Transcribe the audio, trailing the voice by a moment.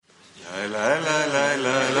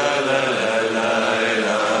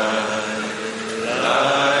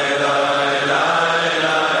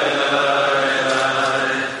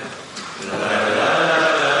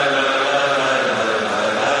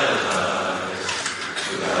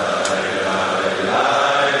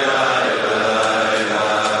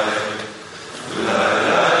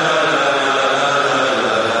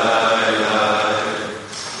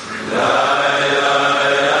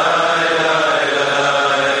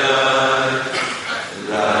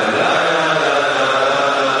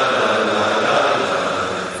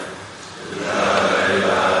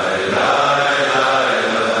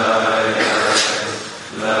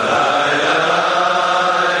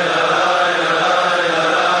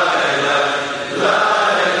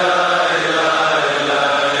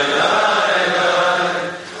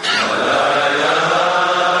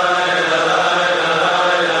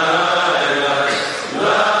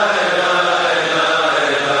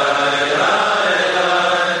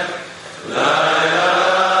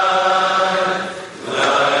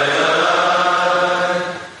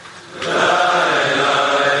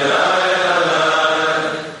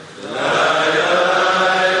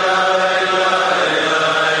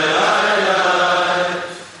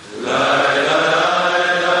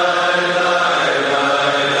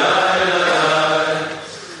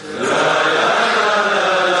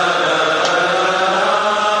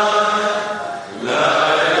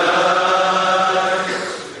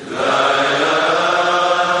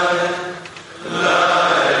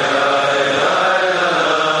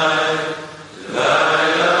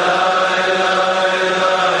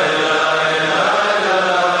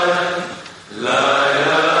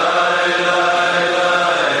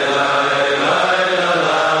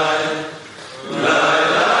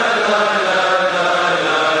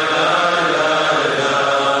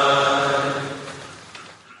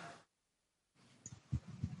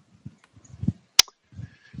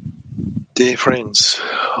Dear friends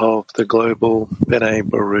of the global B'nai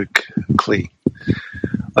Baruch Kli,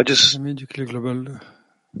 I just Amis du Clé Global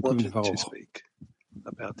wanted Baruch. to speak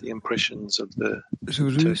about the impressions of the Je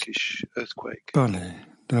voulais juste Turkish earthquake parler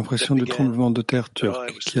de l'impression du began tremblement de terre that I turc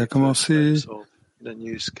qui received a the commencé. notice of in a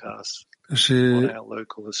newscast on J'ai our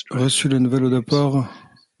local Australian reçu les nouvelles au news. départ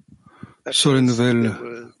At sur les first, nouvelles there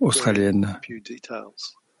were very australiennes. few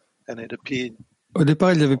details, and it appeared Au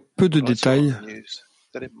départ, il y avait peu de when I saw détails on the news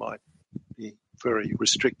that it might be very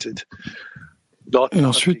restricted, not et a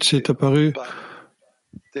ensuite big c'est deal, apparu. but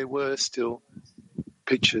there were still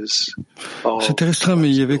pictures of C'était restreint, mais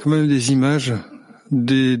il y avait quand même des images and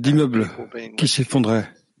d'immeubles people being qui rescued s'effondraient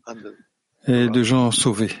under et the de rubble. gens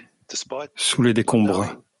sauvés Despite sous les not décombres.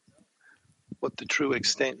 knowing what the true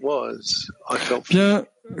extent was, I felt Bien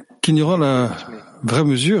qu'ignorant la gripped me. vraie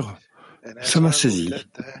mesure, And ça as m'a I saisi.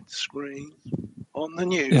 looked at that screen on the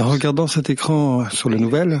Et en news, regardant cet écran I sur les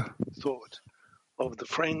nouvelles, thought of the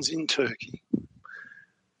friends in Turkey.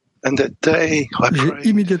 And that day I j'ai prayed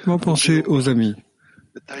immédiatement for pensé aux children, amis.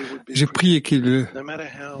 that they would be J'ai prié qu'ils protected, no matter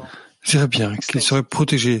how iraient bien, qu'ils seraient extensive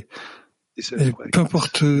protégés, this et earthquake peu is.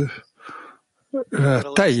 importe la But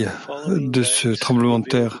alas, taille the following de ce days tremblement de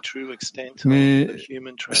revealed the terre. true extent of Mais the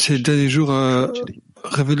human ces derniers jours a tragedy.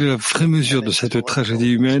 révélé la vraie mesure And de it's cette still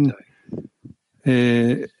tragédie unfolding humaine. today.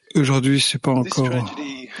 Et aujourd'hui, c'est pas This encore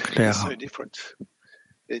tragedy is clair. so different.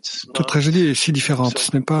 It's Cette not tragédie est si différente.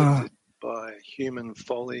 Ce n'est pas self-inflicted by human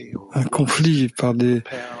folly or un lust conflit par for des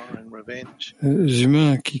power and revenge.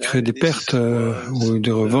 humains qui No, créent des this pertes was ou des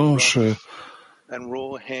the revanches. rough and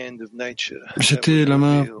raw hand of nature that C'était was la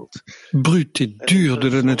main revealed, brute et and dure de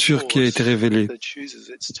la impersonal nature qui a été force révélée. that chooses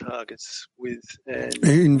its targets with an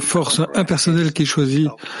Et une force impersonnelle qui choisit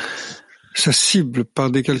calculus. sa cible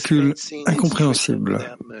par des calculs Dispensing its incompréhensibles,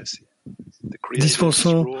 treatment without mercy. The Creator's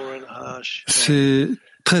dispensant raw and harsh hand ces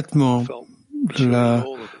traitements, felt la chilling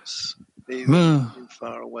all of us, even main in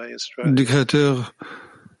faraway du Australia, Créateur,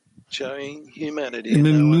 showing humanity et in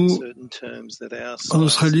même no nous, uncertain terms that our en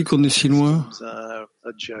Australie, sciences qu'on est and si loin, systems are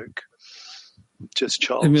a joke, just eh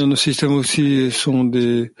child's bien, nos play systèmes aussi sont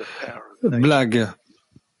des the power of nature. blagues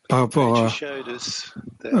par rapport Nature à showed us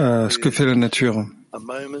that ce que with fait la nature. a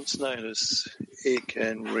moment's notice, it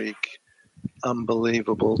can wreak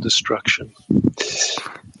unbelievable destruction.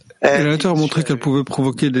 Et la And nature a it montré qu'elle showed pouvait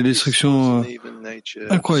provoquer des this destructions wasn't even nature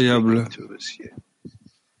incroyables. speaking to us yet.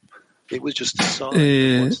 It was just a sign of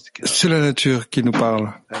Et what's to c'est come. la nature qui nous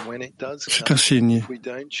parle. And when it does C'est un come, signe. if we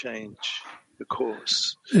don't change the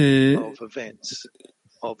course Et of events,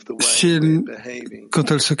 of the si way we're elle, behaving,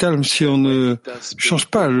 quand elle se calme, si on and when ne it does change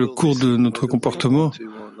speak, pas we le will cours de listen notre whether we comportement, want to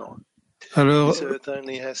or not. alors This earth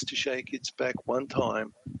only has to shake its back one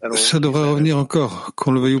time, and all ça devrait revenir humanity encore,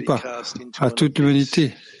 qu'on le veuille ou be pas, cast into à an toute abyss.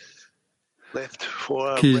 l'humanité.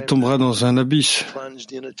 qui tombera dans un abysse.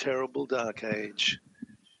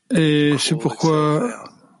 Et c'est pourquoi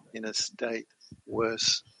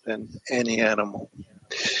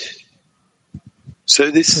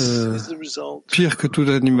pire que tout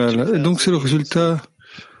animal. Et donc c'est le résultat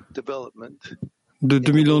de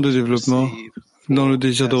 2000 ans de développement dans le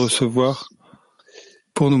désir de recevoir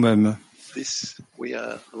pour nous-mêmes. Et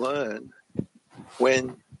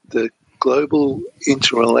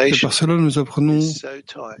par cela, nous apprenons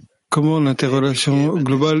comment l'interrelation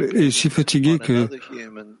globale est si fatiguée que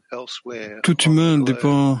tout humain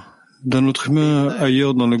dépend d'un autre humain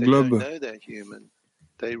ailleurs dans le globe.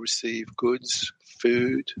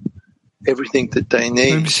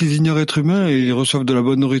 Même s'ils ignorent être humains, ils reçoivent de la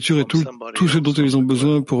bonne nourriture et tout ce dont ils ont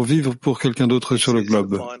besoin pour vivre pour quelqu'un d'autre sur le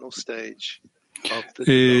globe.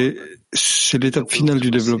 Et c'est l'étape finale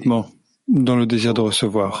du développement dans le désir de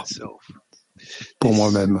recevoir pour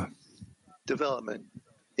moi-même.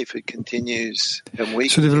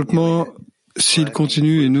 Ce développement, s'il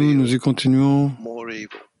continue et nous y continuons,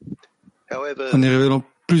 en y révélant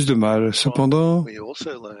plus de mal. Cependant,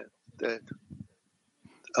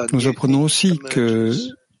 nous apprenons aussi que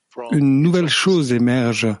une nouvelle chose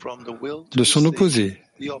émerge de son opposé.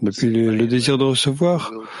 Depuis le désir de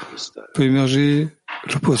recevoir peut émerger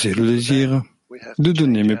l'opposé, le désir de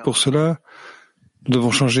donner. Mais pour cela, nous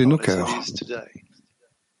devons changer nos cœurs.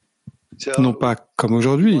 Non pas comme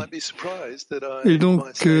aujourd'hui. Et donc,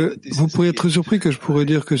 vous pourriez être surpris que je pourrais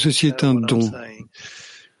dire que ceci est un don.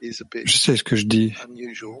 Je sais ce que je dis,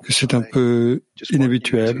 que c'est un peu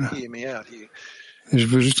inhabituel. Je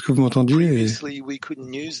veux juste que vous m'entendiez.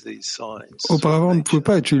 Auparavant, on ne pouvait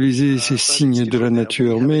pas utiliser ces signes de la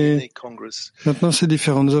nature, mais maintenant c'est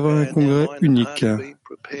différent. Nous avons un congrès unique.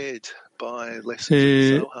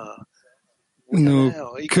 Et nos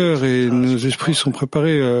cœurs et nos esprits sont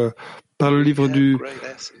préparés par le livre du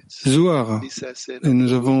Zohar. Et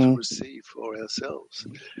nous avons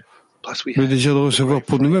le désir de recevoir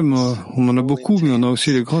pour nous-mêmes. On en a beaucoup, mais on a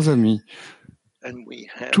aussi les grands amis.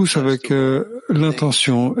 Tous avec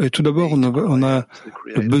l'intention. Et tout d'abord, on a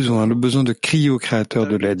le besoin de crier au Créateur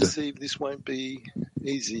de l'aide.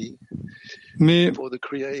 Mais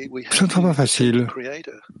ce ne sera pas facile.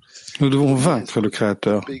 Nous devons vaincre le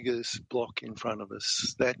Créateur.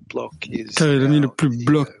 Car il a mis le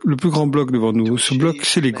plus grand bloc devant nous. Ce bloc,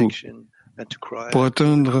 c'est l'ego. Pour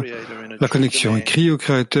atteindre la connexion et crier au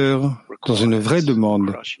Créateur dans une vraie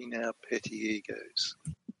demande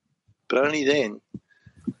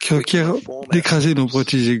qui requiert d'écraser nos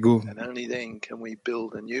petits égos.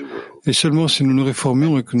 Et seulement si nous nous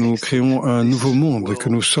réformions et que nous créons un nouveau monde et que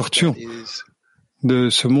nous sortions de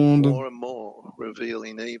ce monde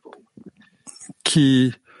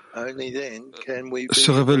qui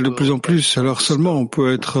se révèle de plus en plus, alors seulement on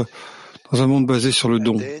peut être dans un monde basé sur le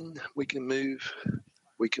don.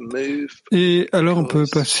 Et alors on peut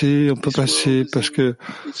passer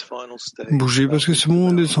bouger, parce que ce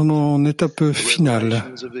monde est en étape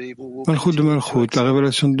finale. Malchut de Malchut, la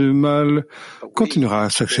révélation du mal continuera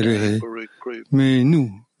à s'accélérer. Mais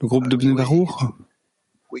nous, le groupe de Bnei Baruch,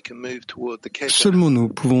 seulement nous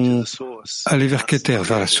pouvons aller vers Keter,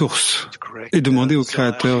 vers la source, et demander au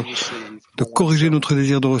Créateur de corriger notre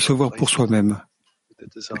désir de recevoir pour soi-même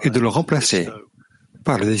et de le remplacer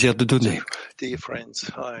par le désir de donner.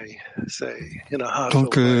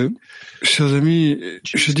 Donc, chers amis,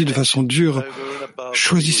 je dis de façon dure,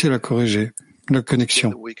 choisissez la corriger, la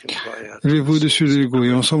connexion. Levez-vous au-dessus de l'ego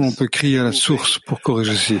et ensemble on peut crier à la source pour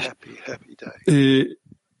corriger ceci. Et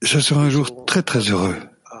ce sera un jour très très heureux.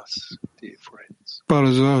 Par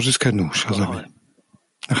le Zohar jusqu'à nous, chers amis.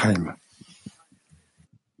 Chaim.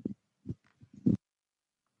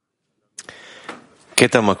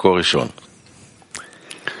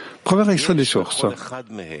 Premier extrait des sources.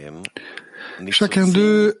 Chacun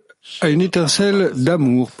d'eux a une étincelle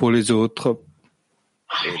d'amour pour les autres.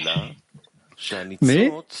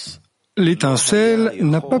 Mais l'étincelle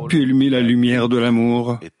n'a pas pu allumer la lumière de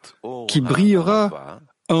l'amour qui brillera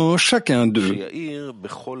en chacun d'eux.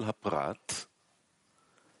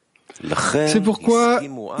 C'est pourquoi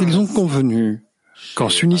ils ont convenu qu'en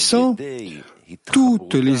s'unissant,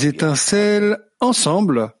 toutes les étincelles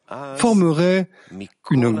ensemble formeraient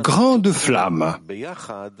une grande flamme.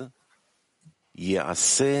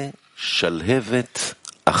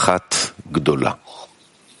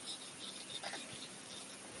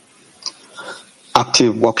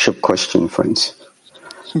 Active workshop question, friends.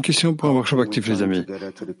 Une question pour un workshop actif, les amis.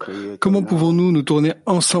 Comment pouvons-nous nous tourner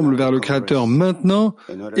ensemble vers le Créateur maintenant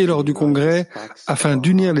et lors du congrès afin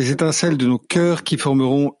d'unir les étincelles de nos cœurs qui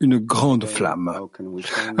formeront une grande flamme?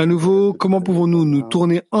 À nouveau, comment pouvons-nous nous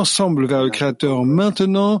tourner ensemble vers le Créateur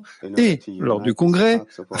maintenant et lors du congrès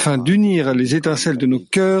afin d'unir les étincelles de nos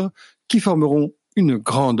cœurs qui formeront une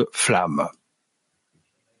grande flamme?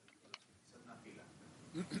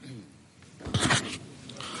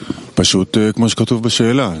 פשוט כמו שכתוב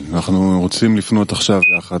בשאלה, אנחנו רוצים לפנות עכשיו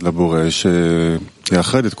יחד לבורא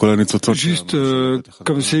שיאחד את כל הניצוצות. Juste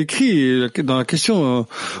comme c'est écrit dans la question,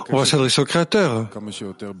 on va s'adresser au Créateur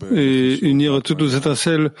et unir toutes nos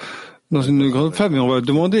étincelles dans une grande flamme et on va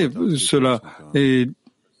demander cela et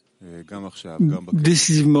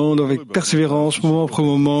décisivement, avec persévérance, moment après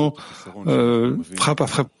moment, frappe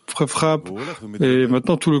après frappe. Et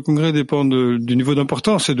maintenant, tout le congrès dépend du niveau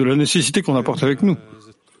d'importance et de la nécessité qu'on apporte avec nous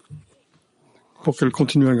pour qu'elle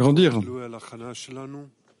continue à grandir.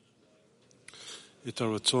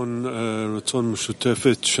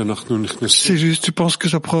 C'est juste, tu penses que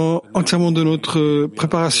ça prend entièrement de notre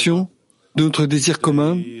préparation, de notre désir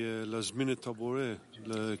commun,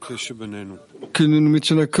 que nous nous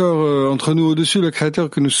mettions d'accord entre nous au-dessus le Créateur,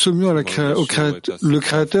 que nous sommions le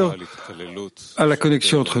Créateur à la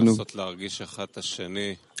connexion entre nous.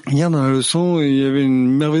 Hier dans la leçon, il y avait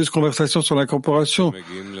une merveilleuse conversation sur l'incorporation.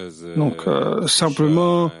 Donc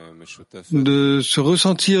simplement de se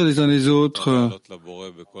ressentir les uns les autres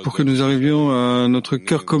pour que nous arrivions à notre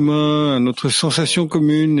cœur commun, à notre sensation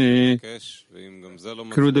commune et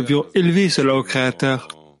que nous devions élever cela au Créateur.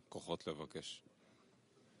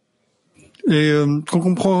 Et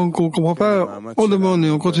qu'on comprend pas, on demande et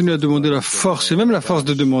on continue à demander la force, et même la force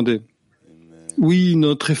de demander. Oui,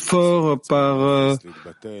 notre effort par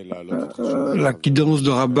la guidance de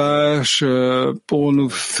Rabash pour nous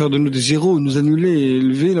faire de nous des héros, nous annuler,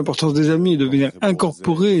 élever l'importance des amis, devenir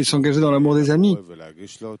incorporés et s'engager dans l'amour des amis.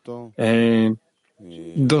 Et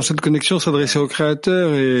dans cette connexion, s'adresser au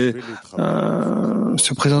Créateur et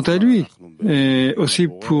se présenter à lui. Et aussi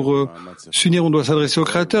pour s'unir, on doit s'adresser au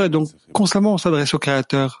Créateur et donc constamment on s'adresse au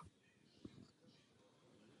Créateur.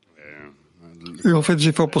 Et on fait des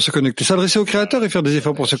efforts pour se connecter. S'adresser au Créateur et faire des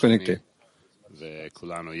efforts pour se connecter.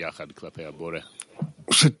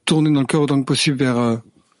 Se tourner dans le cœur autant que possible vers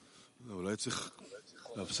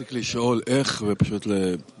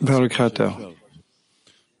le Créateur.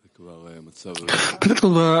 Peut-être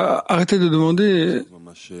qu'on va arrêter de demander.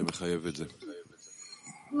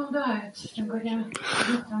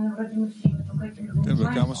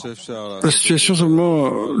 La situation seulement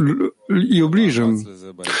y oblige.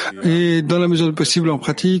 Et dans la mesure du possible, en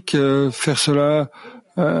pratique, faire cela,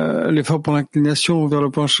 l'effort pour l'inclination vers le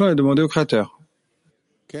penchant et demander au Créateur.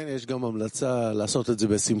 Oui,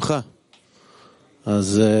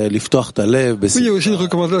 il y a aussi une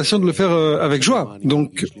recommandation de le faire avec joie.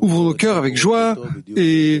 Donc, ouvrons nos cœurs avec joie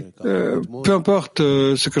et peu importe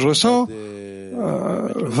ce que je ressens,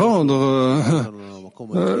 vendre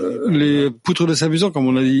les poutres de s'amusant, comme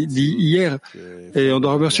on a dit hier. Et on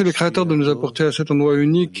doit remercier le Créateur de nous apporter à cet endroit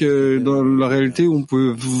unique dans la réalité où on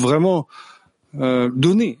peut vraiment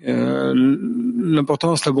donner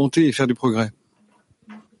l'importance, la bonté et faire du progrès.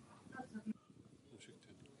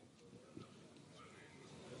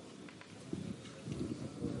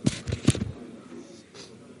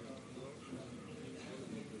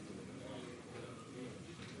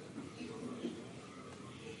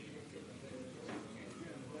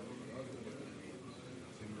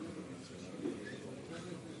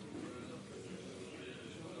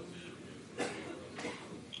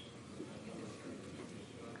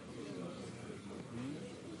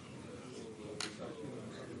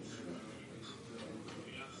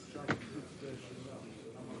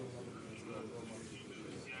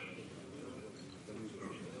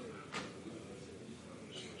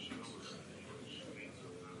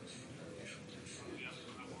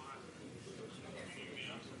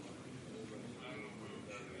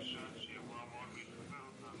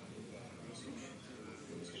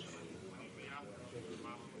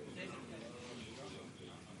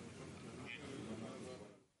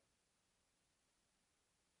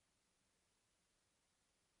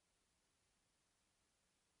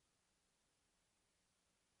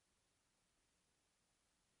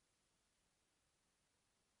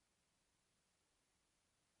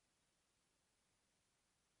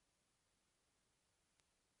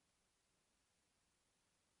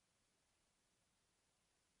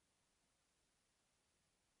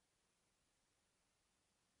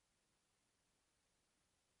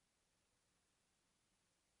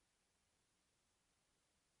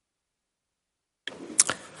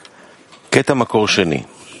 קטע מקור שני.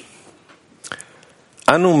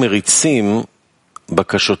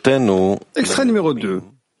 Extrait numéro 2.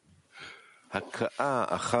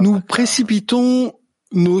 Nous précipitons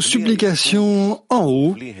nos supplications en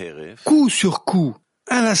haut, coup sur coup,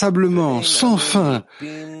 inlassablement, sans fin,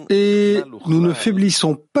 et nous ne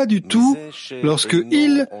faiblissons pas du tout lorsque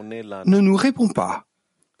il ne nous répond pas.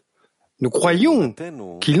 Nous croyons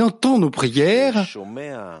qu'il entend nos prières,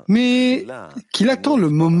 mais qu'il attend le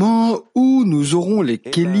moment où nous aurons les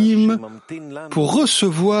kélim pour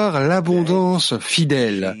recevoir l'abondance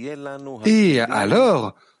fidèle. Et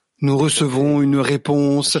alors, nous recevrons une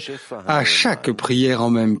réponse à chaque prière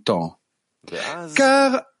en même temps.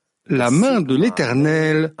 Car la main de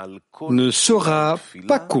l'Éternel ne sera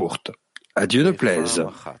pas courte. À Dieu ne plaise.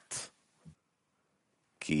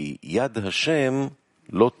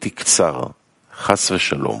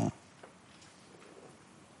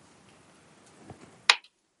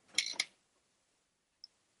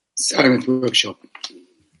 Silent workshop.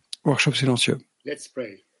 Workshop silencieux.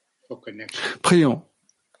 Prions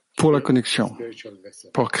pour la connexion,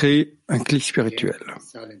 pour créer un clic spirituel.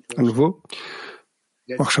 À nouveau,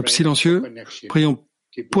 workshop silencieux. Prions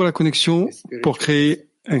pour la connexion, pour créer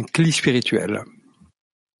un clic spirituel.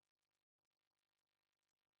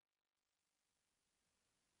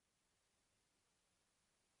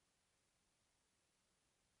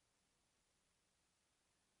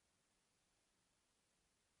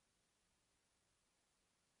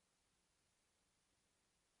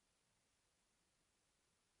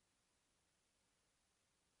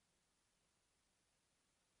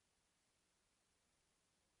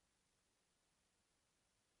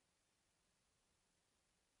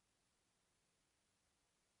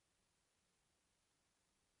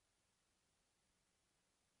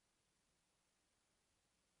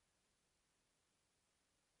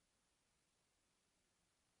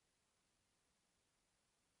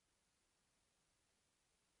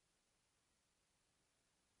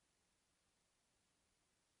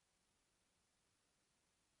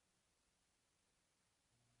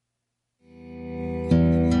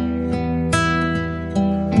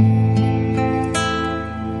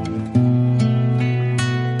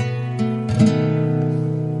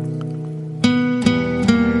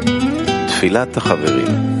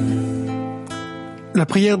 La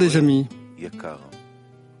prière des amis.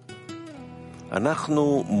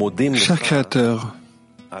 Cher Créateur,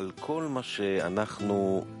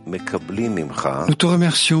 nous te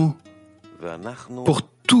remercions pour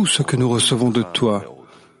tout ce que nous recevons de toi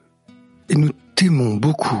et nous t'aimons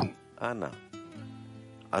beaucoup.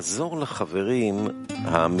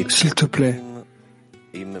 S'il te plaît,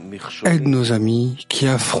 aide nos amis qui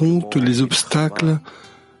affrontent les obstacles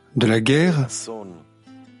de la guerre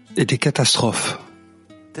et des catastrophes.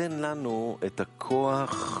 Donne-nous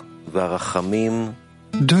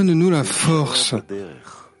la force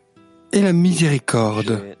et la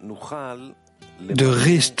miséricorde de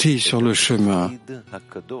rester sur le chemin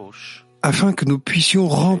afin que nous puissions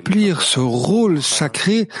remplir ce rôle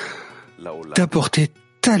sacré d'apporter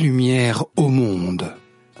ta lumière au monde.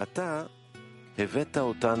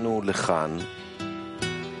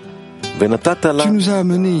 Tu nous as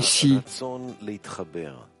amenés ici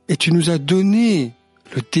et tu nous as donné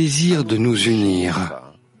le désir de nous unir.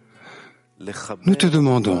 Nous te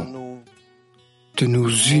demandons de nous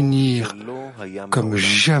unir comme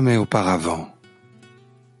jamais auparavant.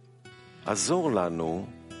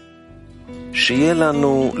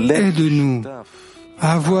 Aide-nous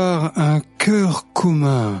à avoir un cœur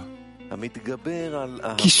commun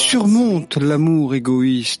qui surmonte l'amour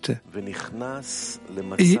égoïste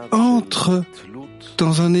et entre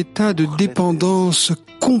dans un état de dépendance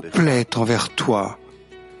complète envers toi,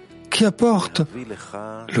 qui apporte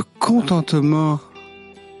le contentement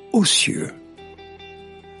aux cieux.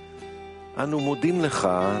 Nous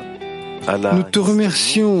te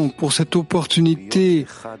remercions pour cette opportunité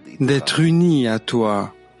d'être unis à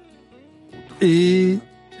toi et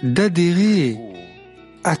d'adhérer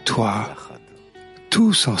à toi,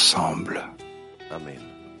 tous ensemble.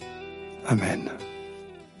 Amen.